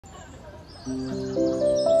Each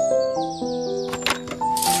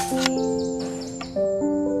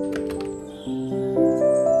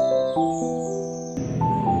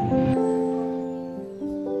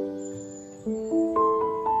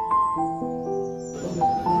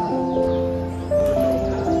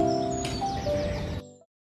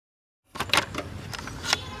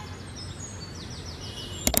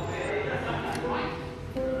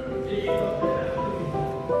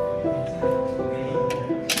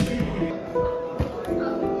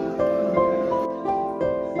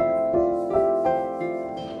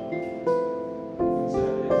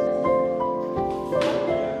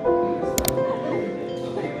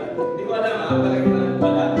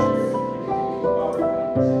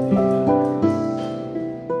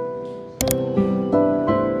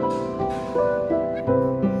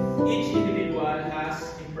individual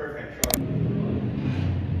has imperfection.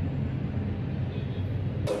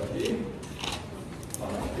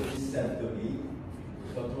 Is said to be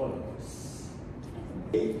autonomous.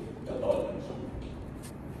 Autonomous.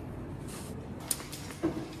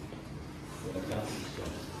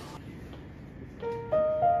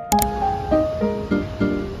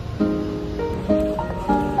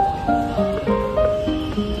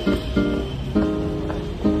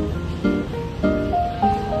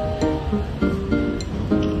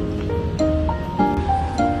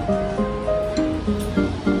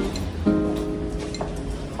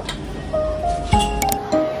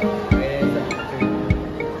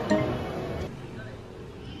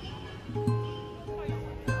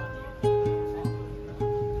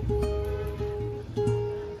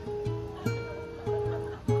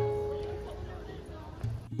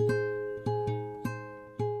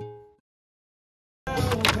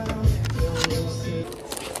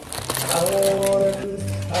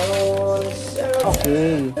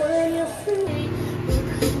 Okay.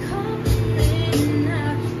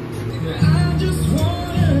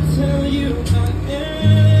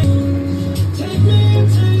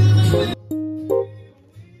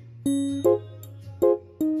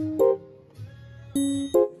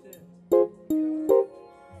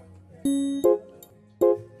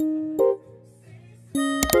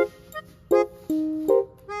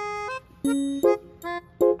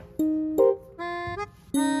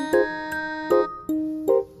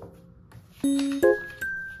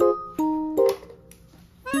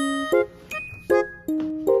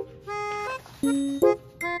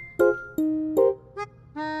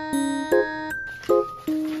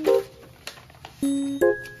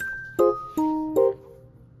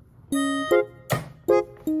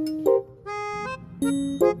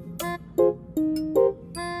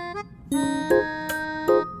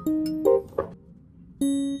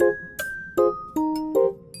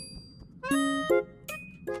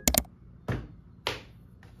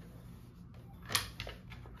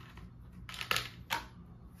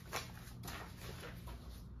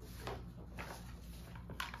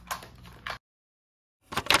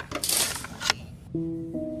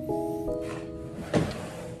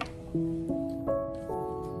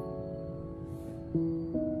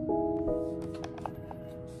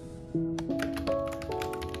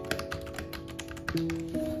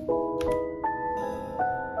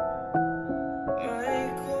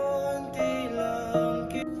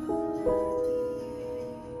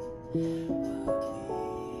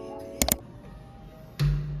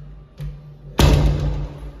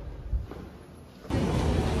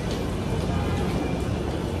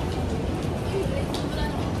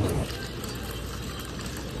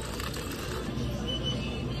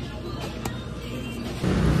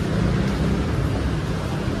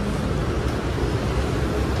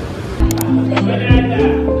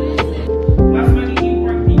 Mas magiging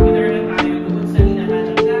particular na tayo doon sa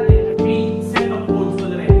hinahanap natin. May set of codes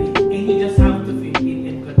already and you just have to fit.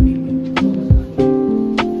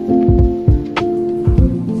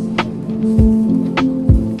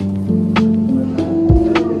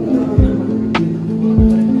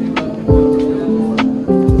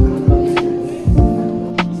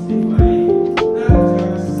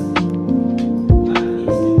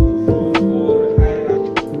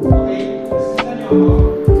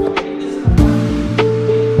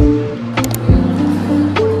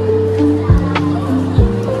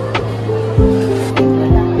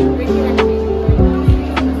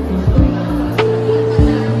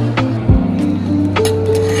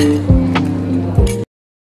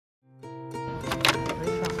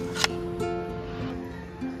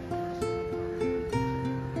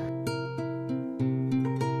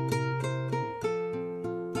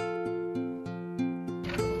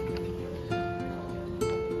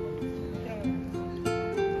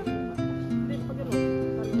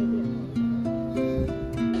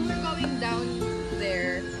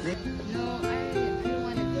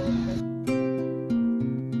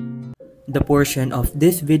 The portion of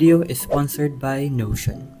this video is sponsored by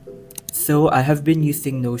Notion. So I have been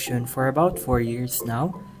using Notion for about 4 years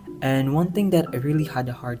now, and one thing that I really had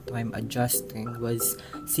a hard time adjusting was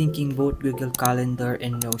syncing both Google Calendar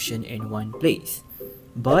and Notion in one place.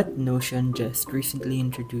 But Notion just recently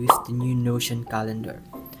introduced the new Notion Calendar.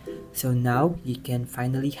 So now you can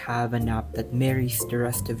finally have an app that marries the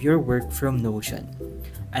rest of your work from Notion.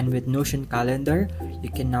 And with Notion Calendar, you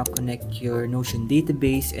can now connect your Notion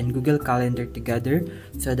database and Google Calendar together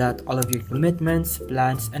so that all of your commitments,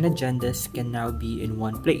 plans, and agendas can now be in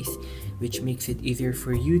one place, which makes it easier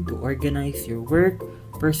for you to organize your work,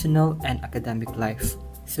 personal, and academic life.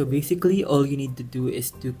 So basically, all you need to do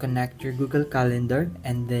is to connect your Google Calendar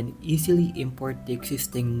and then easily import the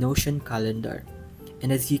existing Notion calendar.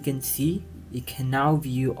 And as you can see, you can now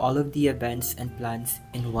view all of the events and plans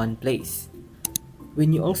in one place.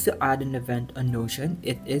 When you also add an event on Notion,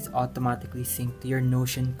 it is automatically synced to your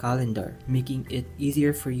Notion calendar, making it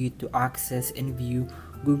easier for you to access and view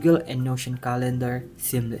Google and Notion calendar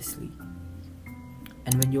seamlessly.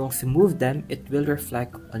 And when you also move them, it will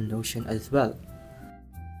reflect on Notion as well.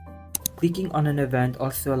 Clicking on an event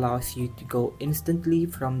also allows you to go instantly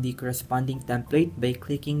from the corresponding template by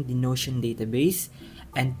clicking the Notion database.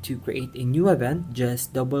 And to create a new event,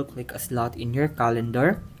 just double-click a slot in your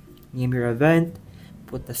calendar, name your event,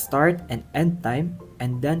 put the start and end time,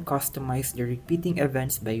 and then customize the repeating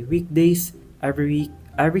events by weekdays, every week,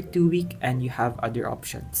 every 2 weeks, and you have other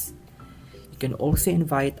options. You can also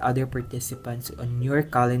invite other participants on your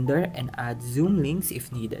calendar and add Zoom links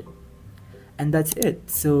if needed. And that's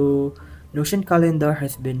it. So Notion Calendar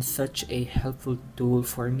has been such a helpful tool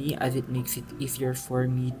for me as it makes it easier for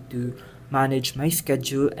me to manage my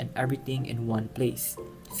schedule and everything in one place.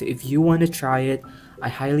 So if you want to try it, I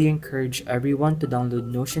highly encourage everyone to download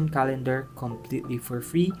Notion Calendar completely for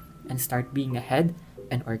free and start being ahead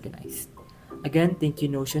and organized. Again, thank you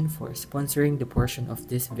Notion for sponsoring the portion of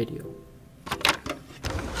this video.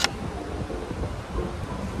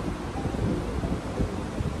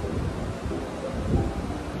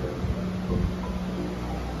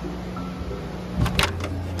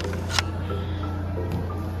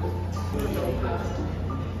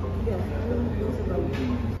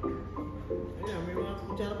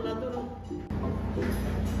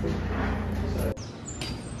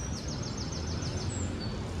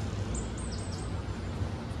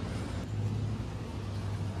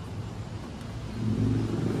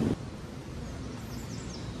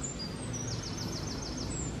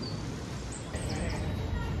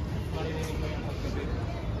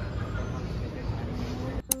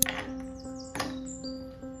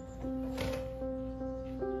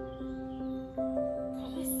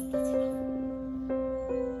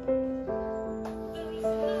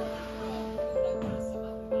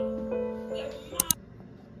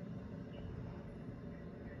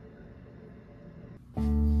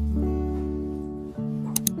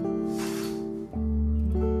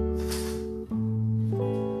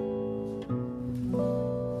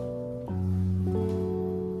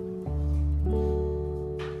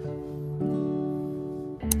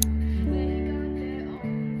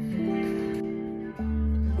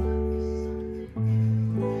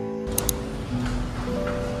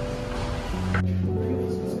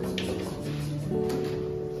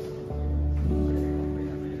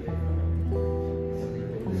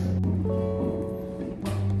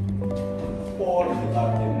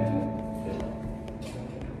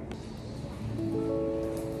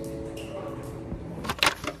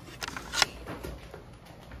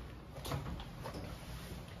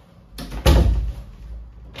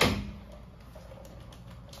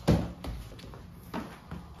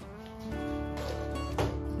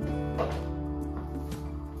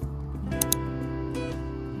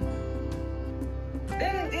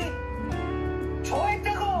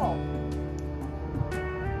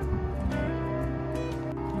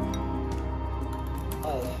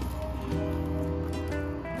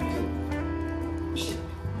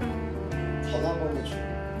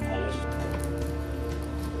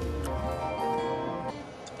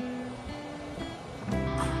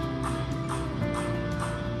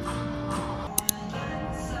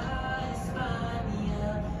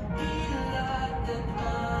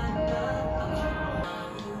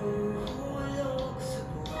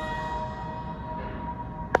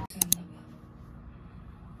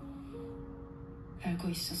 알고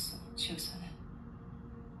있었어, 지효사는.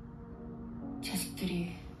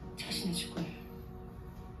 자식들이 자신의 죽음을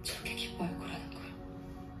저렇게 기뻐할 거라는 걸.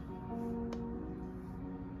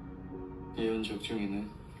 예언 적중이네.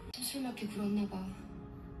 술 맞게 굴었나 봐.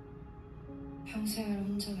 평생을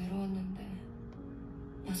혼자 외로웠는데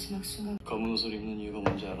마지막 순간 검은 옷을 입는 이유가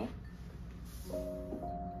뭔지 알아?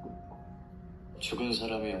 죽은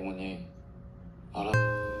사람의 영혼이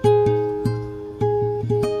알아.